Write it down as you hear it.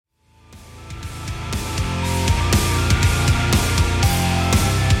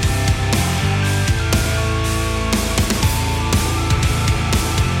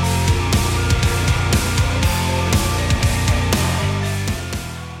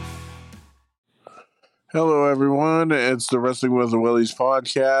Hello, everyone. It's the Wrestling with the Willies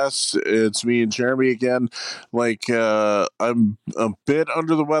podcast. It's me and Jeremy again. I'm a bit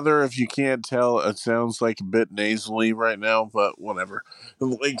under the weather. If you can't tell, it sounds like a bit nasally right now, but whatever.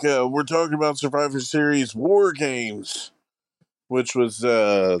 We're talking about Survivor Series War Games, which was,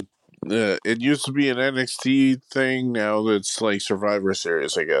 it used to be an NXT thing. Now it's like Survivor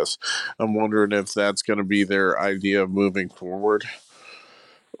Series, I guess. I'm wondering if that's going to be their idea of moving forward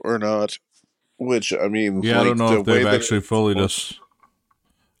or not. Which I mean, Yeah, I don't like know the if they've way that actually it's fully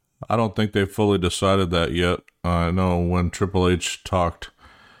I don't think they've fully decided that yet. I know when Triple H talked,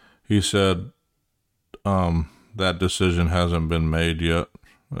 he said that decision hasn't been made yet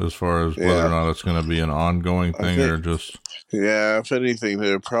as far as whether or yeah, not it's going to be an ongoing I thing think or just yeah. If anything,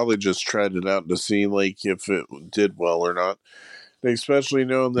 they probably just tried it out to see like if it did well or not. Especially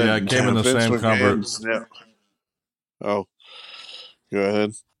knowing that yeah, it came in the Vince same McMahon's now. Oh, go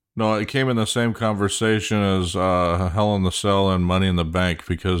ahead. no, it came in the same conversation as Hell in the Cell and Money in the Bank,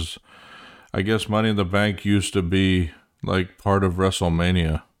 because I guess Money in the Bank used to be like part of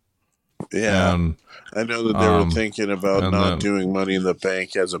WrestleMania. Yeah, and I know that they were um thinking about and not then doing Money in the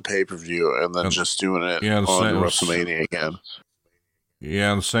Bank as a pay per view and then and just doing it yeah, on WrestleMania again.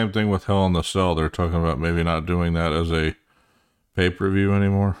 and the same thing with Hell in the Cell. They're talking about maybe not doing that as a pay-per-view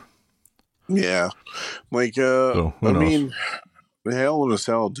anymore. Yeah, So who I knows? mean, Hell in a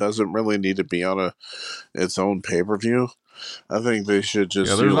Cell doesn't really need to be on its own pay per view. I think they should Yeah,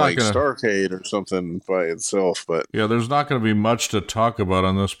 just do like Starcade or something by itself. But there's not gonna be much to talk about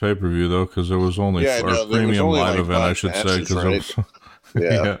on this pay-per-view though, because there was only yeah, I our know there was premium only live like event, I 5 should say, matches, because it right? was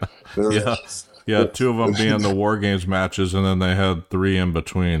Yeah, yeah, there, yeah, yeah, two of them being the War Games matches, and then they had three in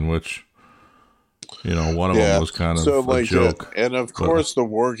between, which one of them yeah. was kind So of a joke, and of but course the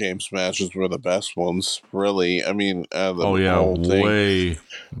War Games matches were the best ones, really. I mean, out of oh the yeah, whole thing. way,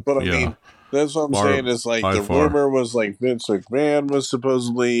 But I yeah, mean, that's what I'm far saying is like by the far. rumor was like Vince McMahon was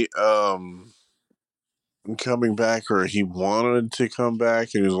supposedly coming back, or he wanted to come back,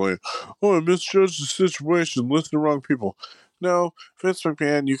 and he was like, "Oh, I misjudged the situation, listened to the wrong people." No, Vince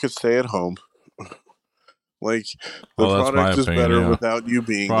McMahon, you could stay at home. Like the Well, that's my product is opinion. better Yeah, without you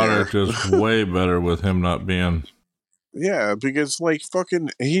being there. product is way better with him not being. Yeah, because like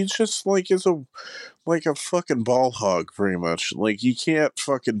fucking, he just like is a fucking ball hog, pretty much. Like he can't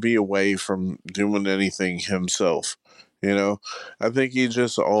fucking be away from doing anything himself. You know, I think he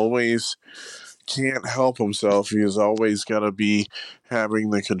just always can't help himself. He's always got to be having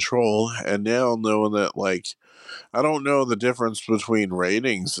the control. And now knowing that, like, I don't know the difference between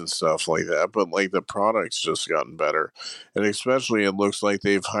ratings and stuff like that, but like the product's just gotten better, and especially it looks like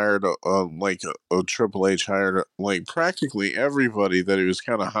they've hired a Triple H hired like practically everybody that he was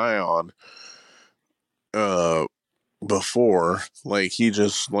kind of high on uh before. Like he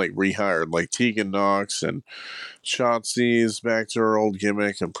just like rehired like Tegan Knox and Shotzi's back to her old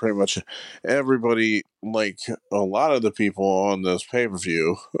gimmick, and pretty much everybody, like a lot of the people on this pay per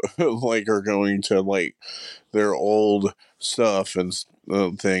view, like are going to like their old stuff and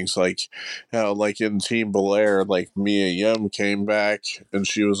things like how like in Team Belair, like Mia Yim came back and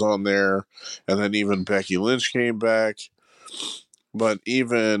she was on there, and then even Becky Lynch came back. But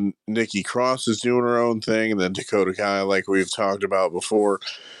even Nikki Cross is doing her own thing, and then Dakota Kai, like we've talked about before,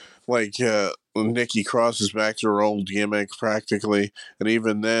 Nikki Cross is back to her old gimmick practically, and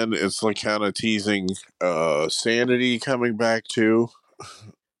even then, it's like kind of teasing Sanity coming back too,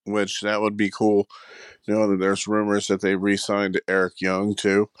 which that would be cool. You know, there's rumors that they re-signed Eric Young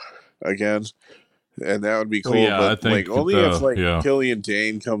too again, and that would be Well, cool. yeah, I But like think only if like yeah. Killian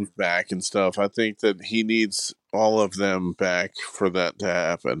Dane comes back and stuff. I think that he needs all of them back for that to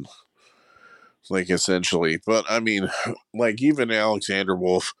happen. Like essentially, but I mean, like even Alexander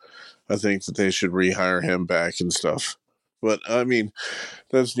Wolf, I think that they should rehire him back and stuff. But I mean,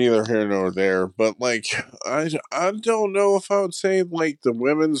 that's neither here nor there. But like, I don't know if I would say like the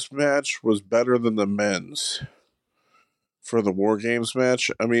women's match was better than the men's for the War Games match.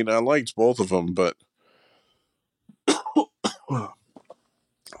 I mean, I liked both of them, but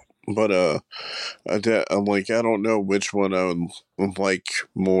I'm like, I don't know which one I would like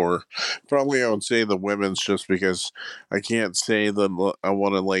more. Probably I would say the women's, just because I can't say that I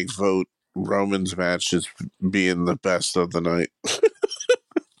want to like vote Roman's match as being the best of the night.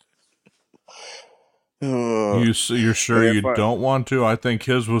 Uh, You're sure you if I don't want to? I think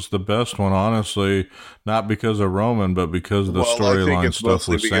his was the best one, honestly, not because of Roman, but because of the Well, I think storyline it's stuff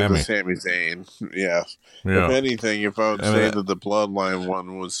mostly with because of Sammy. Sami Zayn. Yeah. If Yeah, anything, if I would I say mean, that the Bloodline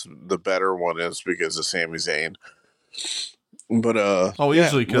one was the better one, is because of Sami Zayn. But oh, yeah,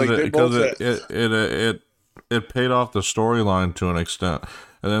 easily because like it they because both had. it paid off the storyline to an extent,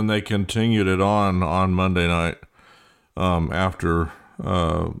 and then they continued it on Monday night after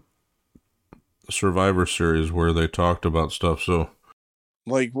Survivor Series where they talked about stuff. So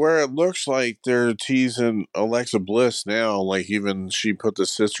Like where it looks like they're teasing Alexa Bliss now, like even she put the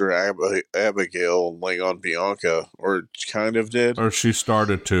sister Abigail like on Bianca, or kind of did. or she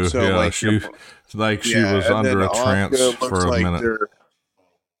started to, So yeah, like she yeah, was and then under a trance Oscar for looks a like minute. they're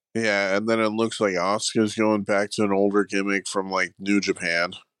yeah, and then it looks like Oscar's going back to an older gimmick from like New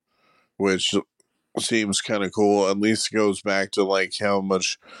Japan, which seems kind of cool. At least goes back to like how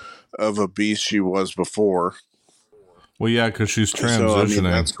much of a beast she was before. Well, yeah, because she's So I mean transitioning.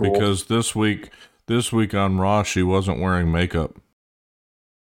 that's cool. Because this week on Raw, she wasn't wearing makeup.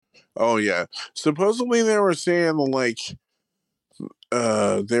 Oh yeah. Supposedly they were saying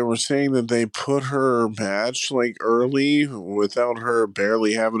that they put her match like early without her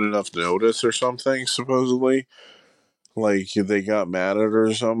barely having enough notice or something, supposedly. Like they got mad at her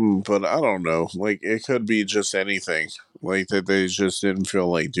or something, but I don't know. Like it could be just anything. Like that they just didn't feel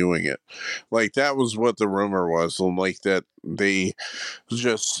like doing it. Like that was what the rumor was. Like that they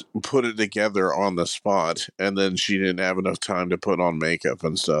just put it together on the spot and then she didn't have enough time to put on makeup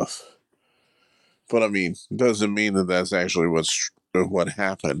and stuff. But I mean, doesn't mean that that's actually what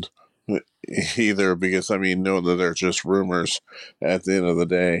happened either, because I mean, know that they're just rumors at the end of the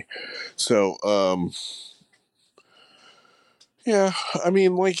day. So, yeah, I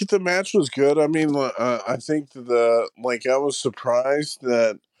mean, like the match was good. I mean, I think I was surprised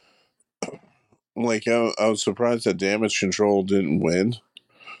that I was surprised that Damage Control didn't win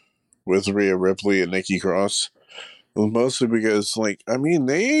with Rhea Ripley and Nikki Cross. Mostly because, like, I mean,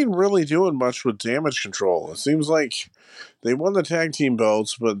 they ain't really doing much with Damage Control. It seems like they won the tag team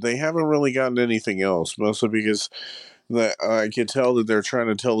belts, but they haven't really gotten anything else. Mostly because I can tell that they're trying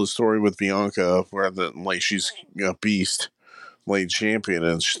to tell the story with Bianca, where she's a beast, like champion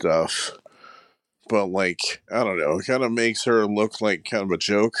and stuff. But like I don't know, it kind of makes her look like kind of a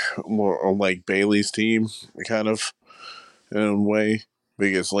joke, or like Bailey's team, kind of in a way,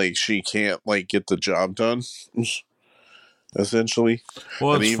 because like she can't like get the job done, essentially.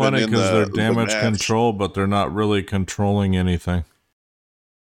 Well, And it's even funny in because they're the damage match, control, but they're not really controlling anything.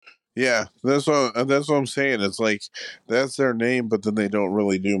 yeah, that's what I'm saying. It's like that's their name, but then they don't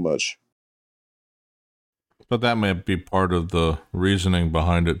really do much. But that may be part of the reasoning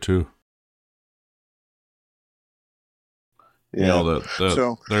behind it too. You Yeah. know that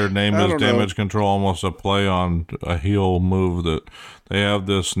So their name I is don't know. damage control, almost a play on a heel move that they have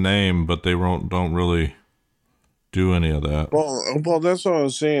this name, but they don't really do any of that. Well, that's what I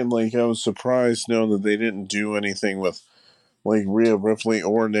was saying. Like I was surprised knowing that they didn't do anything with like Rhea Ripley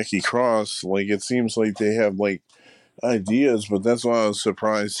or Nikki Cross. Like it seems like they have like ideas, but that's why I was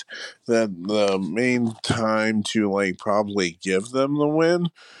surprised that the main time to like probably give them the win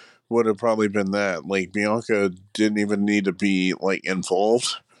would have probably been that. Like Bianca didn't even need to be like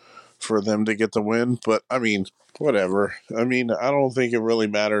involved for them to get the win. But I mean, whatever. I mean, I don't think it really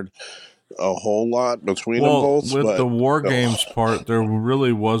mattered a whole lot between them Well, both. with the But War oh, Games part, there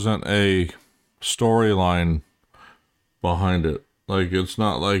really wasn't a storyline behind it. Like it's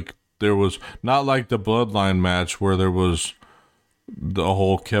not like there was not like the Bloodline match where there was the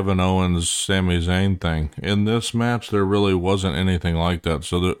whole Kevin Owens Sami Zayn thing. In this match, there really wasn't anything like that.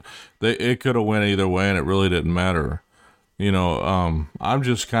 So that it could have went either way, and it really didn't matter. You know, I'm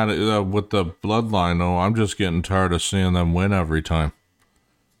just kind of with the Bloodline though. I'm just getting tired of seeing them win every time.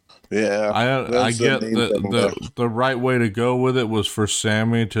 yeah, I that's the get main thing. the right way to go with it was for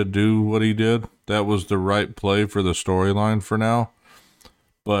Sammy to do what he did. That was the right play for the storyline for now.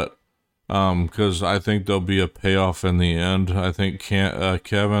 But because I think there'll be a payoff in the end. I think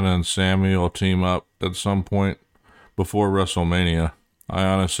Kevin and Sammy will team up at some point before WrestleMania. I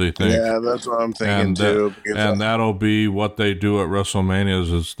honestly think, Yeah, that's what I'm thinking too. Because and that'll be what they do at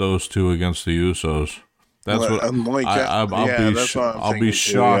WrestleMania is those two against the Usos. That's what I'm like, yeah, that's what I'm I'll be thinking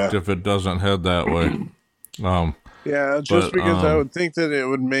too. shocked Yeah, if it doesn't head that way. Um, yeah, just but because I would think that it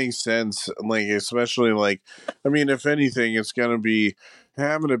would make sense. Like, especially like, I mean, if anything, it's gonna be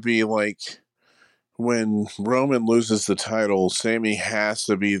having to be like when Roman loses the title, Sammy has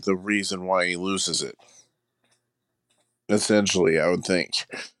to be the reason why he loses it. Essentially, I would think.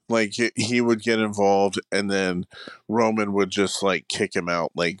 Like he would get involved, and then Roman would just like kick him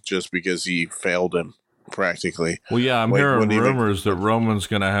out, like just because he failed him, practically. well, yeah, I'm Like hearing wouldn't even. rumors that Roman's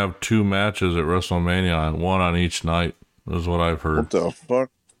gonna have two matches at WrestleMania, and one on each night. Is what I've heard. What the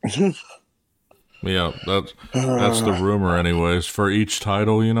fuck? Yeah, that's the rumor, anyways, for each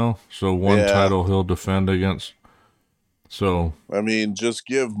title, you know. So one Yeah, title he'll defend against. So I mean, just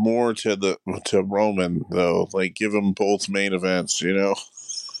give more to Roman though. Like, give him both main events.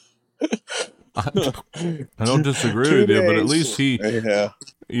 I, I don't two, disagree two with you, but at days. least he, Yeah,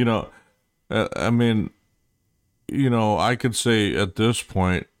 you know, I mean, I could say at this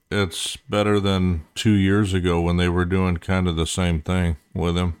point it's better than 2 years ago when they were doing kind of the same thing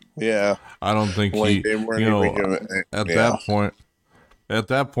with him. yeah. I don't think Like he, they weren't you even know, giving. at Yeah, that point,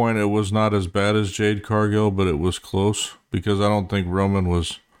 it was not as bad as Jade Cargill, but it was close because I don't think Roman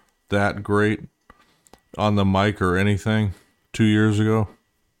was that great on the mic or anything 2 years ago.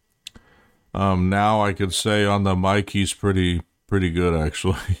 Now I could say on the mic he's pretty good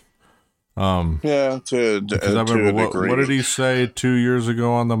actually. yeah. Because I To remember a what did degree, he say 2 years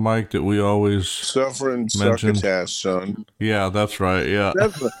ago on the mic that we always suffering mentioned? succotash, son. Yeah, that's right. Yeah,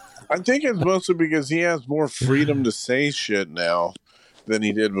 That's. I think it's mostly because he has more freedom to say shit now than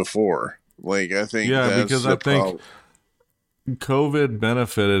he did before. Like, I think yeah, that's because I the think problem. COVID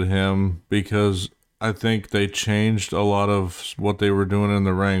benefited him because I think they changed a lot of what they were doing in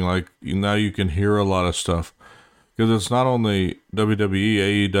the ring. Like now you can hear a lot of stuff because it's not only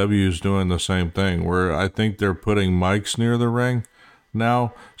WWE, AEW is doing the same thing where I think they're putting mics near the ring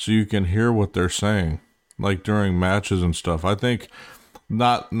now so you can hear what they're saying like during matches and stuff. I think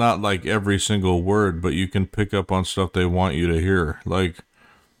not like every single word, but you can pick up on stuff they want you to hear. Like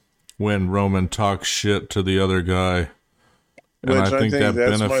when Roman talks shit to the other guy, and I Which I think think that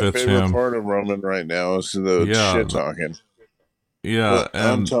that's my benefits favorite him. part of Roman right now is the shit Yeah, talking. yeah, But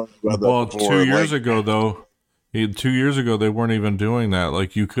I'm and talking about that well, two before. years Like, ago though, 2 years ago they weren't even doing that.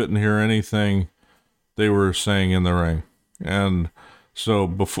 Like you couldn't hear anything they were saying in the ring, and so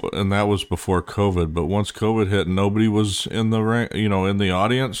before, and that was before COVID. But once COVID hit, nobody was in the ring, in the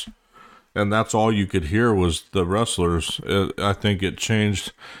audience, and that's all you could hear was the wrestlers. I think it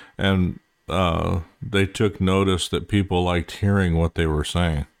changed, and they took notice that people liked hearing what they were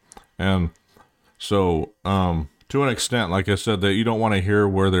saying, and so to an extent, like I said, that you don't want to hear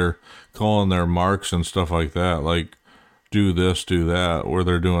where they're calling their marks and stuff like that, like do this, do that, where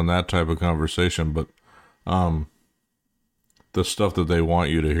they're doing that type of conversation, but the stuff that they want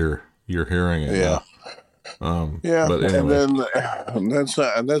you to hear, you're hearing it yeah, now. yeah, But and anyways. then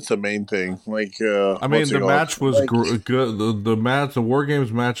that's the main thing. Like, I what's mean, it the called? match was Like, good. The War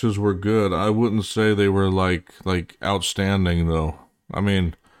Games matches were good. I wouldn't say they were like outstanding though. I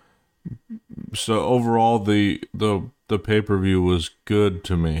mean, so overall, the pay per view was good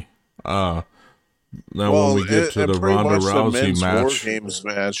to me. Uh, Now when well, we get to and the pretty Ronda much the Rousey men's war match, games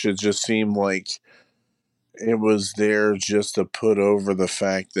match. It just seemed like it was there just to put over the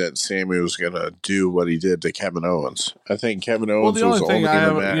fact that Sammy was gonna do what he did to Kevin Owens. I think Kevin well, Owens the was only thing only I in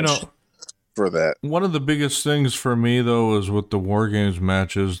the have, match for that. one of the biggest things for me though is with the War Games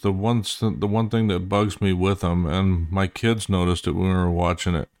matches. The one thing that bugs me with them, and my kids noticed it when we were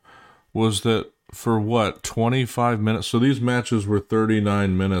watching it, was that for what 25 minutes. So these matches were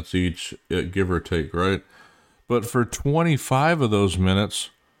 39 minutes each, give or take, right? But for 25 of those minutes,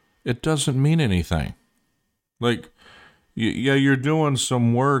 it doesn't mean anything. Like, yeah, you're doing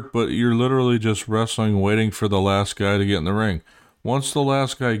some work, but you're literally just wrestling, waiting for the last guy to get in the ring. Once the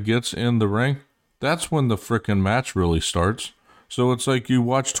last guy gets in the ring, that's when the frickin' match really starts. So it's like you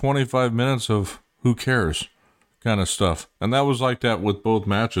watch 25 minutes of who cares kind of stuff. And that was like that with both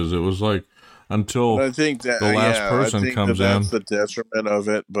matches. It was like And until I think that, the last yeah, I person think that comes that's in. the detriment of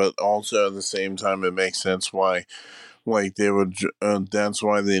it, but also at the same time, it makes sense why, like, they would, that's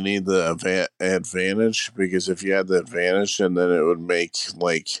why they need the advantage, because if you had the advantage, then it would make,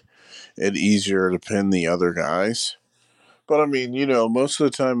 like, it easier to pin the other guys. But I mean, most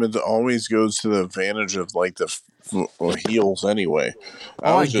of the time it always goes to the advantage of, like, the heels anyway.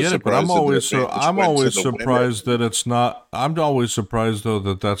 Oh, I I was just get it, but surprised that the advantage I'm went to always the women. surprised that it's not. I'm always surprised though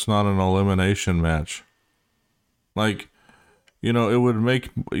that that's not an elimination match. Like, it would make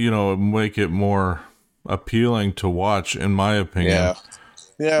it more appealing to watch, in my opinion, Yeah.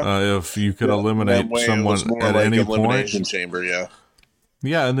 Yeah. if you could Yeah. That eliminate way it was someone more at like any point. Elimination Chamber, yeah.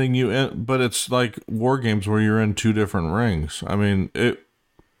 Yeah, and then but it's like War Games where you're in two different rings. I mean, I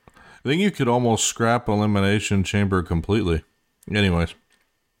think you could almost scrap Elimination Chamber completely. Anyways,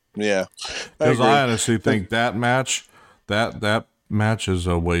 Yeah. I because I agree. honestly think that match is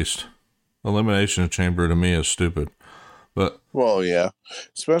a waste. Elimination Chamber to me is stupid. But Well, yeah,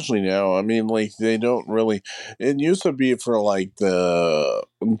 especially now. I mean, like they don't really. It used to be for like the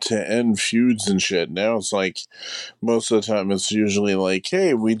to end feuds and shit. Now it's like most of the time it's usually like,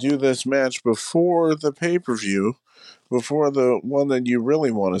 hey, we do this match before the pay per view, before the one that you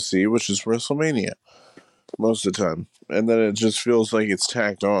really want to see, which is WrestleMania. Most of the time, and then it just feels like it's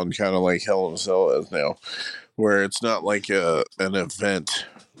tacked on, kind of like Hell in a Cell is now, where it's not like an event.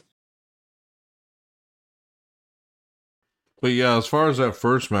 But yeah, as far as that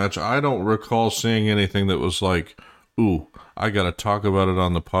first match, I don't recall seeing anything that was like, ooh, I got to talk about it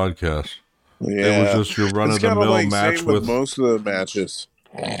on the podcast. It was Yeah, just your run it's of the kind of mill like match same with with, most of the matches.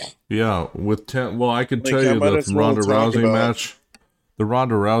 yeah, with 10. Well, I can tell Like I you might the as well Ronda talk Rousey about. match. The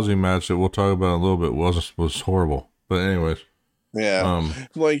Ronda Rousey match that we'll talk about in a little bit was horrible. But anyways, Yeah, um,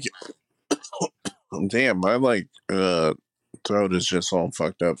 like damn, my throat is just all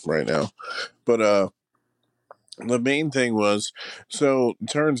fucked up right now. But the main thing was, so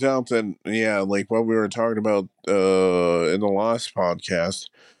turns out that yeah, like what we were talking about in the last podcast,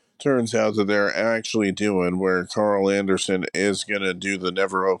 turns out that they're actually doing where Carl Anderson is gonna do the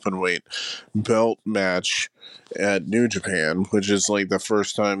never open weight belt match at New Japan, which is like the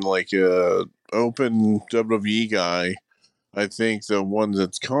first time like a open WWE guy. I think the one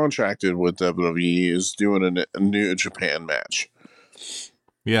that's contracted with WWE is doing a New Japan match.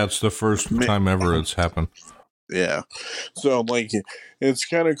 yeah, it's the first time ever it's happened. Yeah. So, like, it's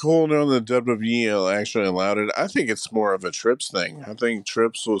kind of cool knowing that WWE actually allowed it. I think it's more of a Trips thing. I think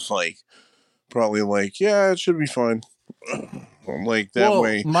Trips was like, probably like, yeah, it should be fine. Like, that Well,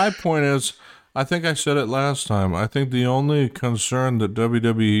 way. my point is, I think I said it last time. I think the only concern that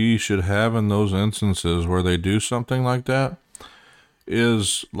WWE should have in those instances where they do something like that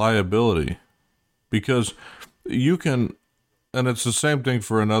is liability. Because you can, and it's the same thing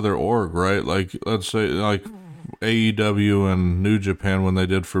for another org, right? Like, let's say, like AEW and New Japan when they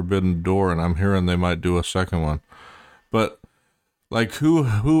did Forbidden Door, and I'm hearing they might do a second one. But like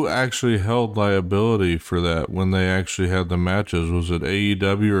who actually held liability for that when they actually had the matches? Was it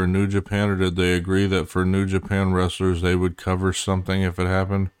AEW or New Japan, or did they agree that for New Japan wrestlers they would cover something if it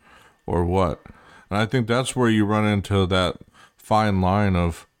happened, or what? And I think that's where you run into that fine line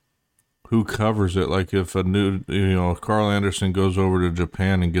of who covers it. Like if Carl Anderson goes over to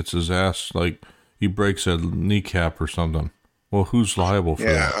Japan and gets his ass, like he breaks a kneecap or something. Well, who's liable for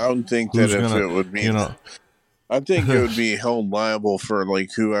Yeah, that? I don't think that Who's if gonna, it would be. you know? I think it would be held liable for,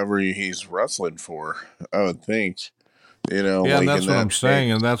 like, whoever he's wrestling for. I would think. Yeah, and Like in that's what that I'm saying,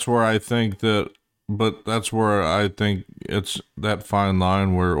 case. and that's where I think that, but that's where I think it's that fine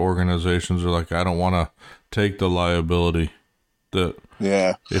line where organizations are like, I don't want to take the liability that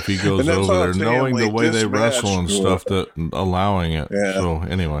Yeah. if he And goes that's over what I'm there, saying. knowing the Like, way this they wrestle match. and stuff, that allowing it. Yeah. So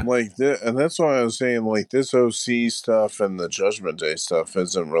anyway, Like and that's why I was saying like this OC stuff and the Judgment Day stuff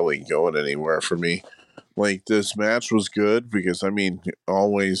isn't really going anywhere for me. Like this match was good because I mean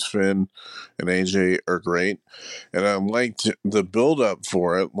always Finn and AJ are great, and I liked the build up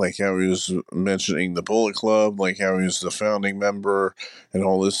for it, like how he was mentioning the Bullet Club, like how he was the founding member and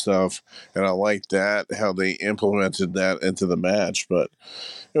all this stuff, and I liked that how they implemented that into the match. But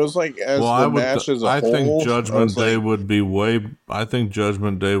it was like well, as the match as a I think whole, I was Judgment Day like, would be way. I think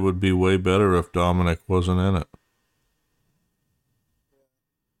Judgment Day would be way better if Dominic wasn't in it.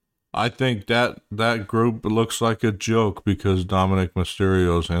 I think that group looks like a joke because Dominic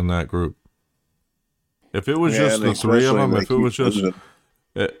Mysterio's in that group. If it was yeah, just and the three of especially them, like if it you was just mentioned,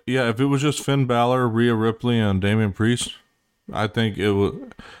 if it was just Finn Balor, Rhea Ripley, and Damian Priest, I think it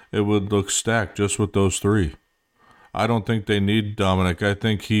would look stacked just with those three. I don't think they need Dominic. I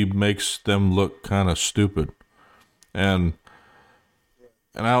think he makes them look kind of stupid, and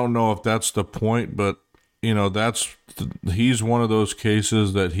I don't know if that's the point, but he's one of those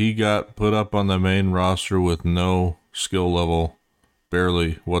cases that he got put up on the main roster with no skill level,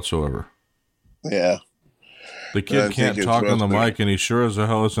 barely whatsoever. yeah, The and kid I think can't talk on the especially, mic, and he sure as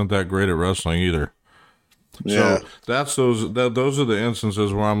hell isn't that great at wrestling either. yeah, So those are the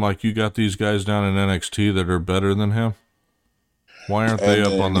instances where I'm like, you got these guys down in NXT that are better than him. Why aren't they and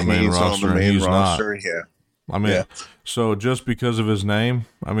up on then the main he's on the roster and main he's not? roster, yeah, I yeah. mean, so just because of his name,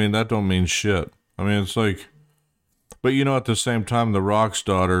 I mean that don't mean shit. I mean it's like, but at the same time, the Rock's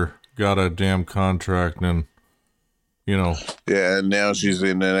daughter got a damn contract, and you know, Yeah, and now she's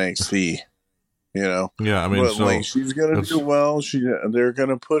in NXT, yeah. I mean, but like so she's gonna do it's well. They're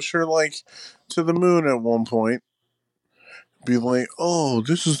gonna push her like to the moon at one point. Be like, oh,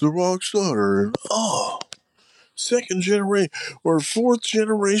 this is the Rock's daughter, and oh, second generation or fourth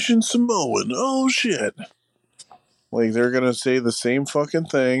generation Samoan. Oh shit! Like they're gonna say the same fucking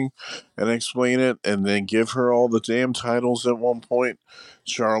thing and explain it, and then give her all the damn titles at one point.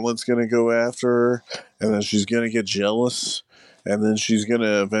 Charlotte's gonna go after her, and then she's gonna get jealous, and then she's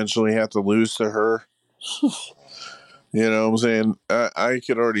gonna eventually have to lose to her. You know what I'm saying? I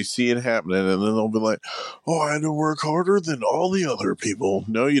could already see it happening, and then they'll be like, "Oh, I had to work harder than all the other people."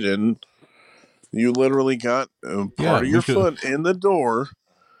 No, you didn't. You literally got part yeah, of your because foot in the door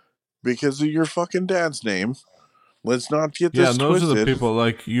because of your fucking dad's name. Let's not get Yeah, this and those are the twisted. people,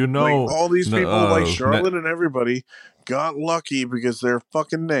 like, Like all these people, like Charlotte and everybody, got lucky because their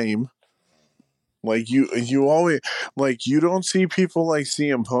fucking name. Like you always like you don't see people like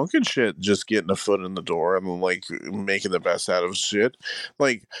CM Punk and shit just getting a foot in the door and like making the best out of shit.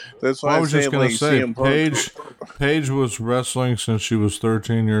 Like that's well, why I I was say just gonna like say, CM Punk. Paige was wrestling since she was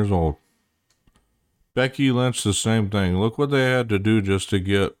 13 years old. Becky Lynch, the same thing. Look what they had to do just to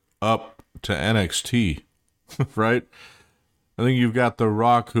get up to NXT, right? I think you've got The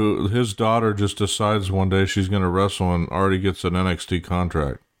Rock, who his daughter just decides one day she's going to wrestle and already gets an NXT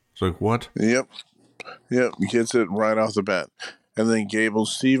contract. It's like, what? Yep, yep, gets it right off the bat. And then Gable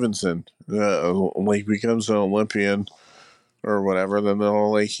Stevenson, like becomes an Olympian or whatever, then they're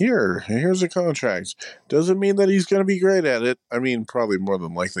like, here's a contract. Doesn't mean that he's going to be great at it. I mean, probably more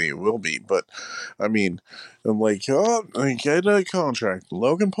than likely it will be, but I mean, I'm like, oh, I get a contract.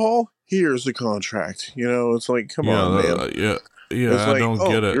 Logan Paul, here's the contract. You know, it's like, come Yeah, on, man. It's I like, don't oh,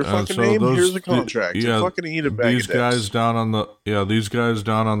 get it. your And fucking so name, here's a contract. And yeah, fucking eat a bag these of guys dicks. down on these guys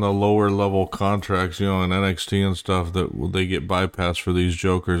down on the lower level contracts, in NXT and stuff, that they get bypassed for these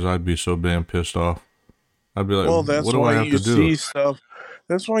jokers. I'd be so damn pissed off. I'd be like, Well, what that's do I why have you to do? see stuff.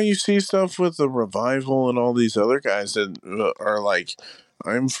 That's why you see stuff with the Revival and all these other guys that are like,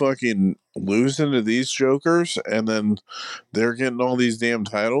 I'm fucking losing to these jokers, and then they're getting all these damn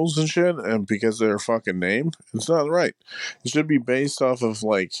titles and shit, and because of their fucking name, it's not right. It should be based off of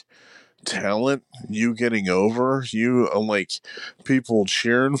like talent, you getting over, you like people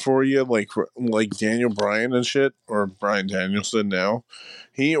cheering for you, like Daniel Bryan and shit, or Bryan Danielson now.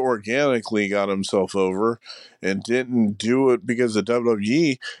 He organically got himself over and didn't do it because of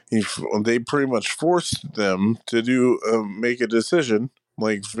WWE. They pretty much forced them to do make a decision,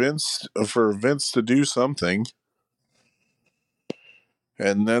 like Vince to do something,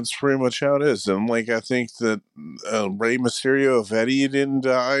 and that's pretty much how it is. And like I think that Rey Mysterio, if Eddie didn't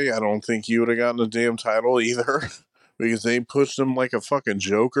die, I don't think he would have gotten a damn title either. Because they pushed him like a fucking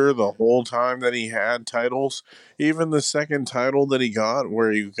joker the whole time that he had titles. Even the second title that he got,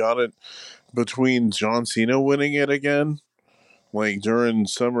 where he got it between John Cena winning it again, like during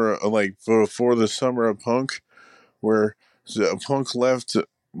summer, like before the summer of Punk, where Punk left the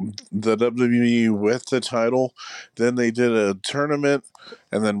WWE with the title. Then they did a tournament,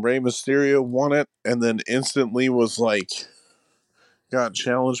 and then Rey Mysterio won it, and then instantly was like, got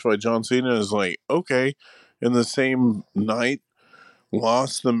challenged by John Cena. Is like, okay, in the same night,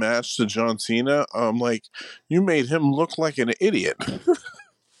 lost the match to John Cena. I'm like, you made him look like an idiot.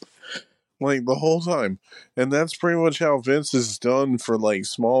 Like the whole time. And that's pretty much how Vince is done for like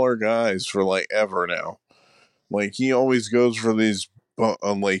smaller guys for like ever now. Like he always goes for these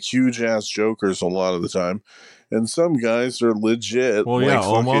like huge ass jokers a lot of the time, and some guys are legit, Well, yeah, like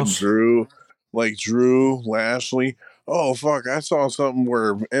fucking almost. Drew Lashley. Oh fuck! I saw something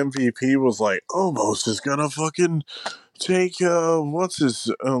where MVP was like, almost is gonna fucking take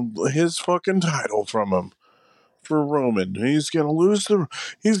his fucking title from him for Roman. He's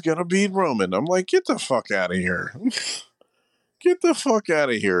gonna beat Roman. I'm like, get the fuck out of here. Get the fuck out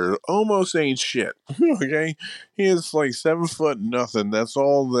of here. Almost ain't shit. Okay? He is like 7 foot nothing. That's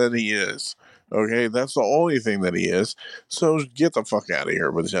all that he is. Okay? That's the only thing that he is. So get the fuck out of here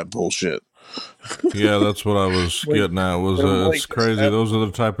with that bullshit. Yeah, that's what I was Like, getting at. Was and like, it's crazy? Those are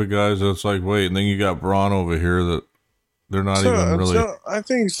the type of guys that's like, wait, and then you got Braun over here that they're not even really so I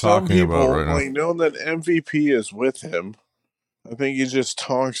think some talking about people, right now. like, knowing that MVP is with him, I think he just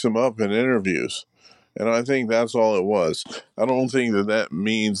talks him up in interviews. And I think that's all it was. I don't think that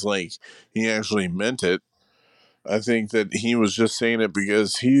means like he actually meant it. I think that he was just saying it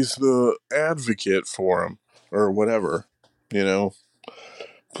because he's the advocate for him or whatever, you know.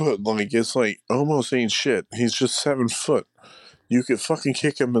 But like it's like almost ain't shit. He's just 7 foot. You could fucking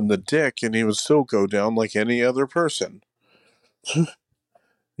kick him in the dick and he would still go down like any other person,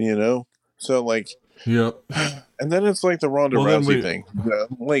 you know. So like, Yep. and then it's like the Ronda Well, then Rousey we. thing,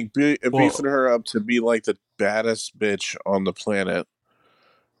 like beefing Well, her up to be like the baddest bitch on the planet,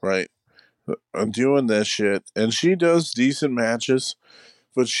 right? I'm doing this shit, and she does decent matches,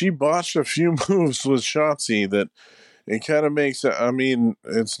 but she botched a few moves with Shotzi that it kind of makes it. I mean,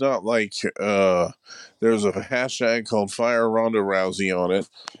 it's not like there's a hashtag called Fire Ronda Rousey on it,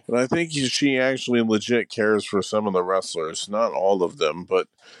 and I think she actually legit cares for some of the wrestlers, not all of them, but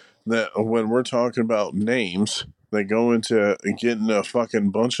that when we're talking about names that go into getting a fucking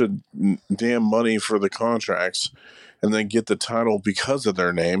bunch of damn money for the contracts and then get the title because of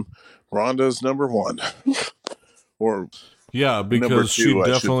their name, Ronda's number one or yeah, number because she two, I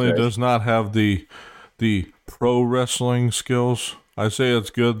should definitely say. does not have the pro wrestling skills. I say it's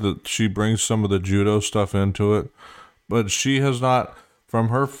good that she brings some of the judo stuff into it, but she has not, from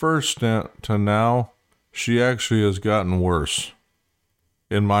her first stint to now, she actually has gotten worse,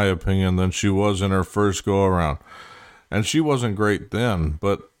 in my opinion, than she was in her first go around. And she wasn't great then,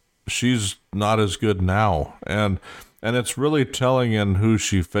 but she's not as good now. And it's really telling in who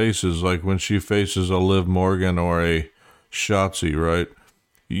she faces. Like when she faces a Liv Morgan or a Shotzi, right?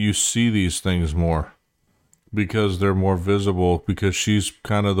 You see these things more because they're more visible because she's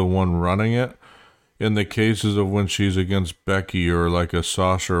kind of the one running it. In the cases of when she's against Becky or like a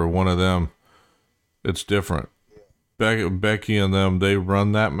Sasha or one of them, it's different. Becky and them, they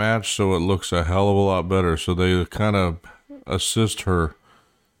run that match so it looks a hell of a lot better. So they kind of assist her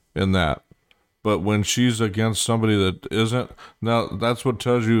in that. But when she's against somebody that isn't, now that's what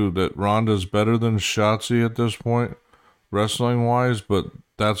tells you that Ronda's better than Shotzi at this point, wrestling wise. But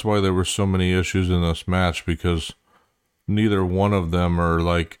that's why there were so many issues in this match because neither one of them are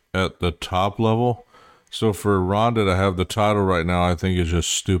like at the top level. So for Ronda to have the title right now, I think is just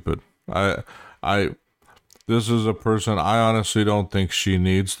stupid. This is a person I honestly don't think she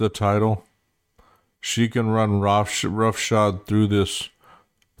needs the title. She can run roughshod through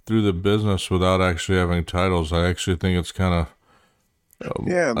the business without actually having titles. I actually think it's kind of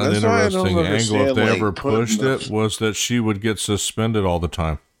Yeah, an that's why I don't interesting angle. If they understand, ever pushed it, was that she would get suspended all the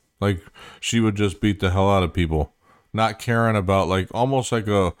time. Like she would just beat the hell out of people, not caring about like almost like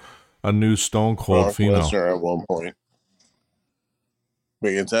a new Stone Cold Brock female. Lesnar at one point.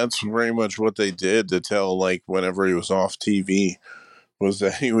 Because that's very much what they did to tell, like, whenever he was off TV, was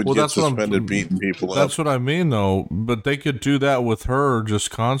that he would get suspended beating people up. That's what I mean, though. But they could do that with her just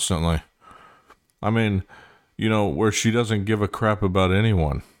constantly. I mean, you know, where she doesn't give a crap about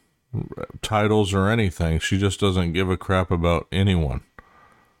anyone, titles or anything. She just doesn't give a crap about anyone.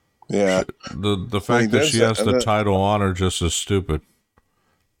 Yeah. The fact that she has the title on her just is stupid.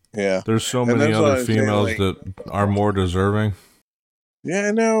 Yeah. There's so many other females that are more deserving. Yeah,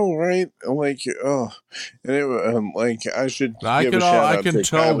 I know, right? Like, oh, and it, like I should give a shout out to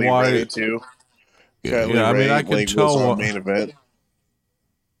Kylie Ray too. Kylie I mean, Ray, I can tell was on main event.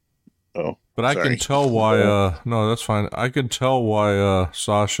 Oh, but I can tell why. No, that's fine. I can tell why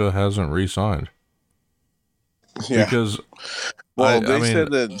Sasha hasn't re-signed. Yeah, because they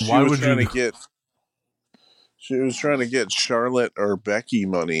said that she was trying to get. She was trying to get Charlotte or Becky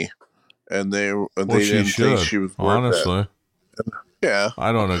money, and they didn't think she was worth honestly. That. Yeah,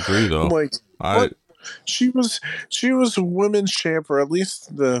 I don't agree though. Like, she was women's champ, or at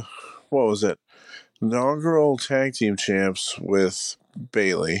least the what was it, inaugural tag team champs with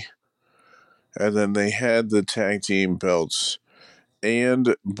Bayley, and then they had the tag team belts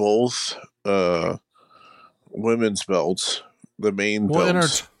and both women's belts, the main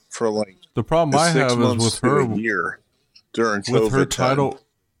belts for like the problem I have is with her year during COVID with her title. Time.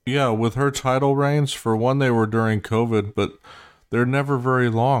 Yeah, with her title reigns, for one, they were during COVID, but they're never very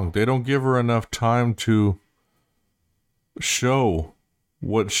long. They don't give her enough time to show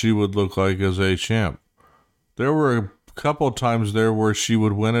what she would look like as a champ. There were a couple times there where she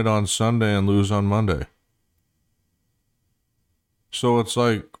would win it on Sunday and lose on Monday. So it's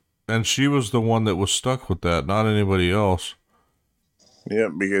like, and she was the one that was stuck with that, not anybody else. Yeah,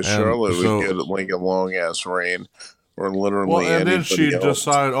 because Charlotte would get like a long ass reign. Or literally and then she'd else.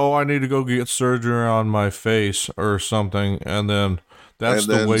 decide, I need to go get surgery on my face or something, and then that's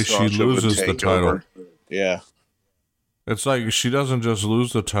the way she loses the title. Over. Yeah. It's like she doesn't just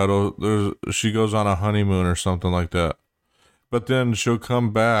lose the title, she goes on a honeymoon or something like that. But then she'll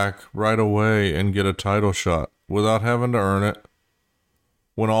come back right away and get a title shot without having to earn it,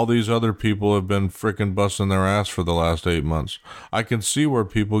 when all these other people have been freaking busting their ass for the last 8 months. I can see where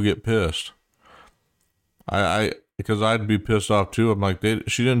people get pissed. Because I'd be pissed off too. I'm like,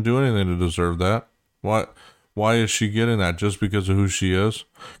 she didn't do anything to deserve that. Why is she getting that? Just because of who she is?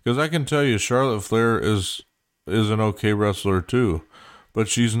 Because I can tell you, Charlotte Flair is an okay wrestler too, but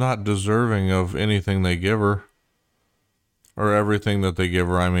she's not deserving of anything they give her, or everything that they give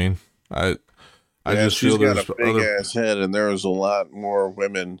her. I mean, I just she's feel got a big ass head, and there was a lot more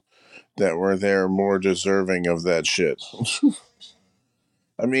women that were there more deserving of that shit.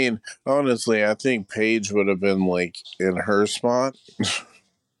 I mean, honestly, I think Paige would have been like in her spot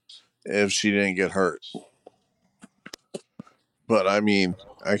if she didn't get hurt. But I mean,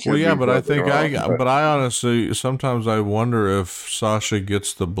 I can't. Well, yeah, but I think but I honestly sometimes I wonder if Sasha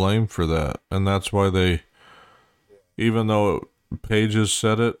gets the blame for that, and that's why they, even though Paige has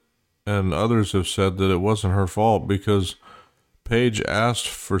said it and others have said that it wasn't her fault, because Paige asked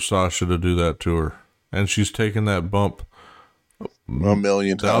for Sasha to do that to her, and she's taken that bump a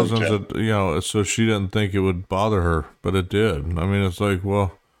million times. thousands Yeah. of, so she didn't think it would bother her, but it did. I mean, it's like,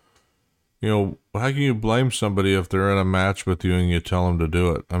 well, how can you blame somebody if they're in a match with you and you tell them to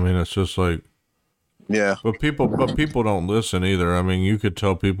do it? I mean, it's just like, Yeah. but people don't listen either. I mean, you could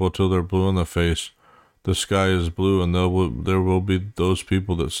tell people till they're blue in the face, the sky is blue, and there will be those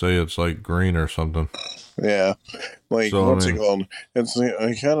people that say it's like green or something. Yeah. Like, So, I what's it mean, called? It's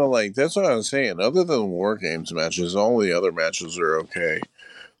kind of like, that's what I was saying. Other than War Games matches, all the other matches are okay.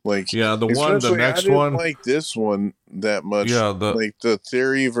 Like, yeah, the especially, I next didn't one, like this one that much. yeah, Like, the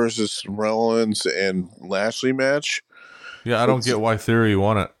Theory versus Rollins and Lashley match. I don't It's, get why Theory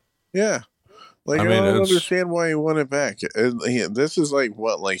won it. yeah. Like, I I mean, don't it's, understand why he won it back. This is like,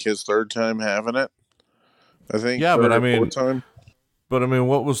 what, like his third time having it? I think yeah, third or fourth time. but I mean,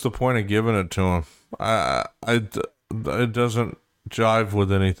 what was the point of giving it to him? It doesn't jive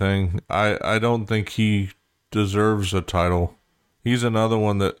with anything. I don't think he deserves a title. He's another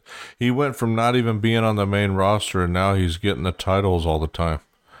one that he went from not even being on the main roster and now he's getting the titles all the time.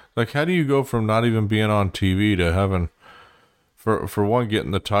 Like, how do you go from not even being on TV to having, for one,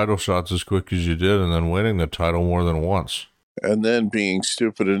 getting the title shots as quick as you did and then winning the title more than once? And then being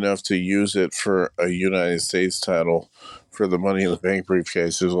stupid enough to use it for a United States title for the Money in the Bank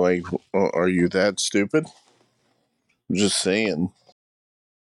briefcase is like, are you that stupid? I'm just saying.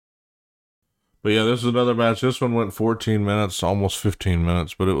 But yeah, this is another match. This one went 14 minutes, almost 15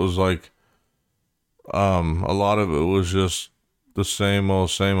 minutes, but it was like, a lot of it was just the same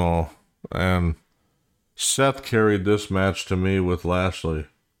old. And Seth carried this match to me with Lashley.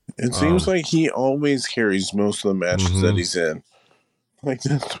 It seems like he always carries most of the matches that he's in. Like,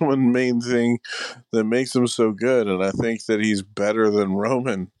 that's one main thing that makes him so good, and I think that he's better than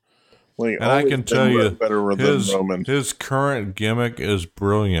Roman. Like, And I always can tell you, better than Roman. his current gimmick is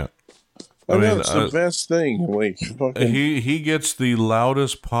brilliant. I mean, it's the best thing. Like, fucking, he gets the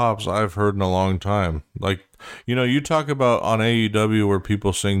loudest pops I've heard in a long time. Like, you talk about on AEW where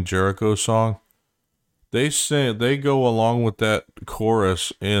people sing Jericho's song. They go along with that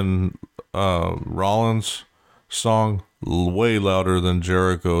chorus in Rollins' song way louder than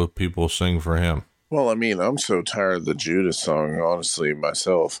Jericho people sing for him. well, I mean, I'm so tired of the Judas song, honestly,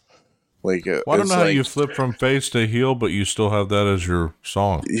 myself. Like, Well, I don't know how you flip from face to heel, but you still have that as your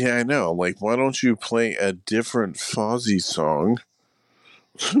song. yeah, I know. Like, why don't you play a different Fozzy song?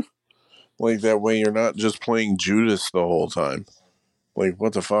 Like, that way you're not just playing Judas the whole time. Like,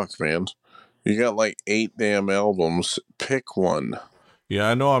 what the fuck, man? You got like 8 damn albums. Pick one. Yeah,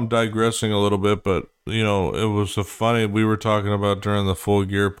 I know I'm digressing a little bit, but it was we were talking about during the Full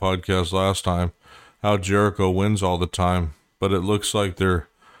Gear podcast last time how Jericho wins all the time, but it looks like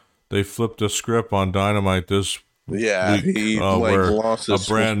they flipped a script on Dynamite this Yeah, week he where lost a his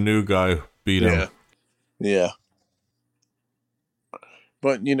brand new guy beat him. Yeah.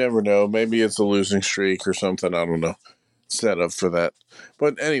 But you never know. Maybe it's a losing streak or something. I don't know. Set up for that.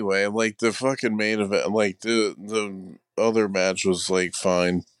 But anyway, like the fucking main event, like the other match was like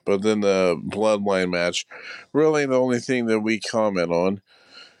fine. But then the Bloodline match, really the only thing that we comment on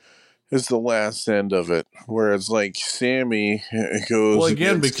is the last end of it, where it's like Sammy Well, goes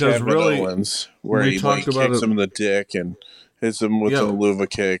again, against because Kevin really, Owens, where we he talked like about kicks it. him in the dick and hits him with Yeah. the luva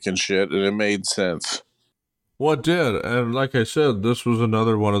kick and shit, and it made sense. Well, it did, and like I said, this was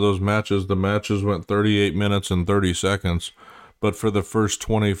another one of those matches. The matches went 38 minutes and 30 seconds, but for the first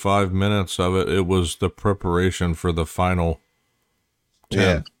 25 minutes of it, it was the preparation for the final 10.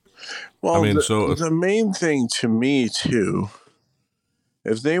 Yeah. Well, I mean, the main thing to me, too,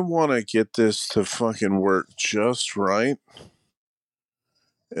 if they want to get this to fucking work just right,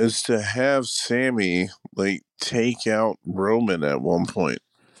 is to have Sammy, like, take out Roman at one point.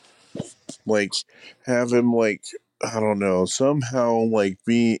 Like, have him, like, I don't know, somehow, like,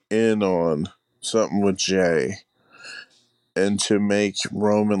 be in on something with Jay and to make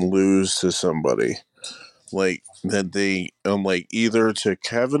Roman lose to somebody. Like, that they, like, either to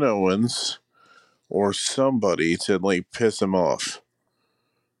Kevin Owens or somebody to, like, piss him off.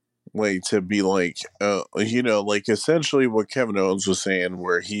 Like, to be like, like essentially what Kevin Owens was saying,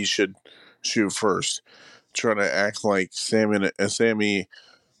 where he should shoot first, trying to act like Sammy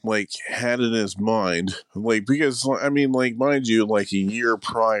like had in his mind, like, because I mean, like, mind you, like a year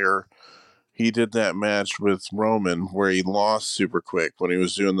prior, he did that match with Roman where he lost super quick when he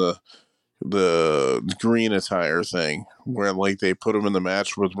was doing the green attire thing, where like they put him in the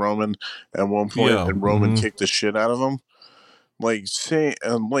match with Roman at one point, yeah, and Roman kicked the shit out of him. Like, say,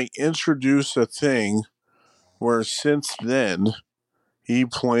 like, introduce a thing where since then he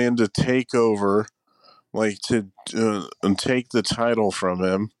planned to take over, like, to take the title from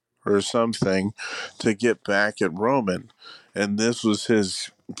him or something to get back at Roman. and this was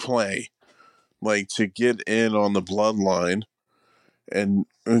his play, like to get in on the bloodline and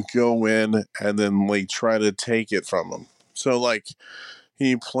go in and then like try to take it from him. So like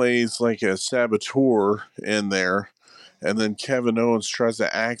he plays like a saboteur in there, and then Kevin Owens tries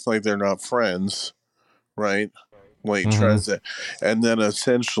to act like they're not friends, right? Like Mm-hmm. tries to, and then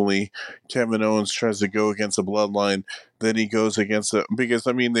essentially Kevin Owens tries to go against the bloodline. Then he goes against it because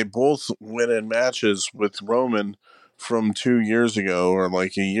I mean they both win in matches with Roman from 2 years ago or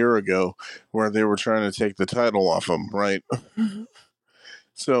like a year ago, where they were trying to take the title off him, right?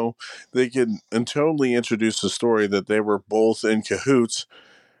 So they could and totally introduce the story that they were both in cahoots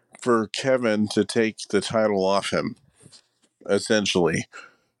for Kevin to take the title off him, essentially.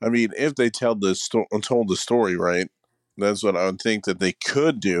 I mean, if they told the story right, that's what I would think that they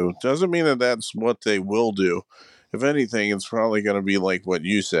could do. Doesn't mean that that's what they will do. If anything, it's probably going to be like what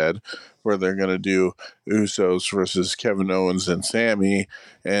you said, where they're going to do Usos versus Kevin Owens and Sammy,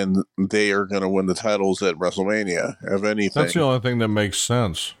 and they are going to win the titles at WrestleMania. If That's the anything, only thing that makes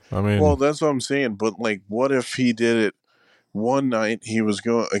sense. I well, mean, that's what I'm saying. But like, what if he did it one night? He was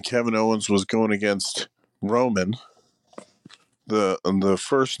going. Kevin Owens was going against Roman the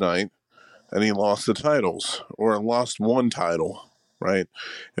first night, and he lost the titles or lost one title, right?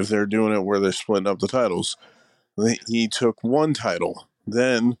 If they're doing it where they're splitting up the titles, he took one title.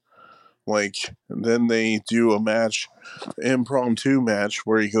 Then they do a match, impromptu match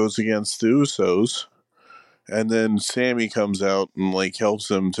where he goes against the Usos, and then Sammy comes out and like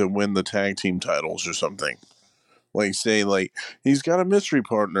helps him to win the tag team titles or something. Like say like he's got a mystery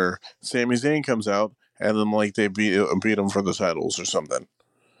partner. Sami Zayn comes out and then like they beat him for the titles or something.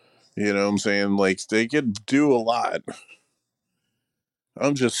 You know what I'm saying? Like they could do a lot.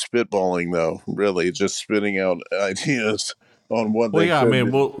 I'm just spitballing though, really, just spitting out ideas on what well, they yeah. I could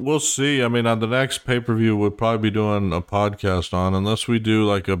mean, do. we'll see. I mean, on the next pay per view, we'll probably be doing a podcast on, unless we do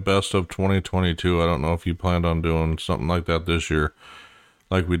like a best of 2022. I don't know if you planned on doing something like that this year,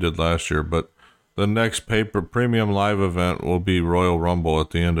 like we did last year, but the next paper premium live event will be Royal Rumble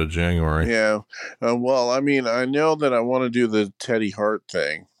at the end of January. Yeah. Well, I mean, I know that I want to do the Teddy Hart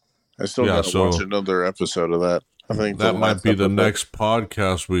thing. I still Yeah, got to watch so another episode of that. I think the that might last be the episode. next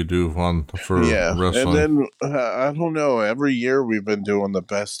podcast we do on for Yeah, and wrestling. then I don't know. Every year we've been doing the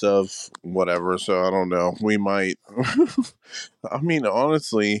best of whatever, so I don't know. We might. I mean,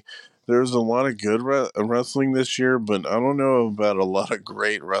 honestly, there's a lot of good wrestling this year, but I don't know about a lot of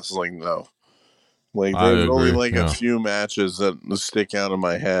great wrestling though. Like I there's only agree. like a Yeah. few matches that stick out in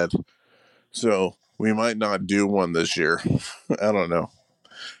my head, so we might not do one this year. I don't know.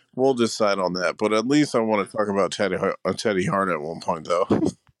 We'll decide on that, but at least I want to talk about Teddy Hart at one point though.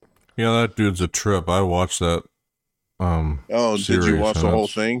 Yeah, that dude's a trip. I watched that Oh, did you series watch the and whole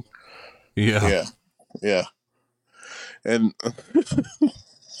it's thing? yeah. Yeah, yeah. And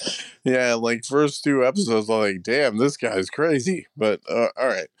yeah, like first two episodes, I'm like, damn, this guy's crazy. But all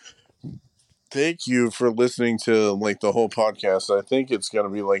right, thank you for listening to like the whole podcast. I think it's gonna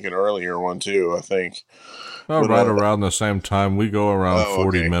be like an earlier one too. I think, Well, but right around the same time. We go around oh,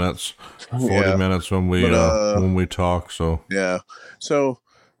 40 okay, minutes. 40 yeah, minutes but when we talk, so yeah. So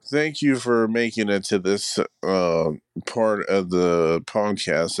thank you for making it to this part of the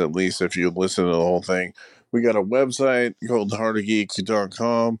podcast. At least if you listen to the whole thing. We got a website called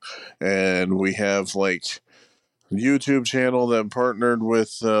heartofgeek.com, and we have like YouTube channel that partnered with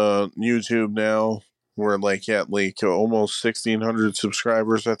YouTube now. We're like at like almost 1,600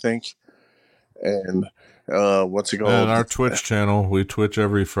 subscribers, I think. And what's it and called? our Twitch channel, we Twitch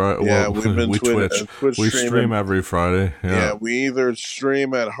every Friday. Yeah, Well, we've been we Twitch. Twitch We stream streaming. every Friday. Yeah, Yeah. we either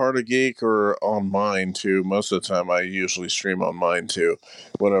stream at Heart of Geek or on mine too. Most of the time, I usually stream on mine too,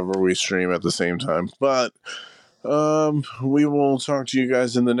 whenever we stream at the same time. But we will talk to you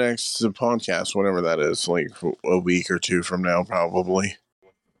guys in the next podcast, whenever that is, like a week or two from now, probably.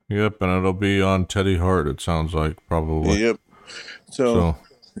 Yep, and it'll be on Teddy Hart, it sounds like, probably. Yep. So,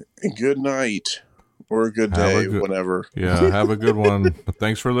 So good night or a good have a day, good whatever. yeah, have a good one.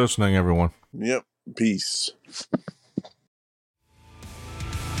 Thanks for listening, everyone. Yep. Peace.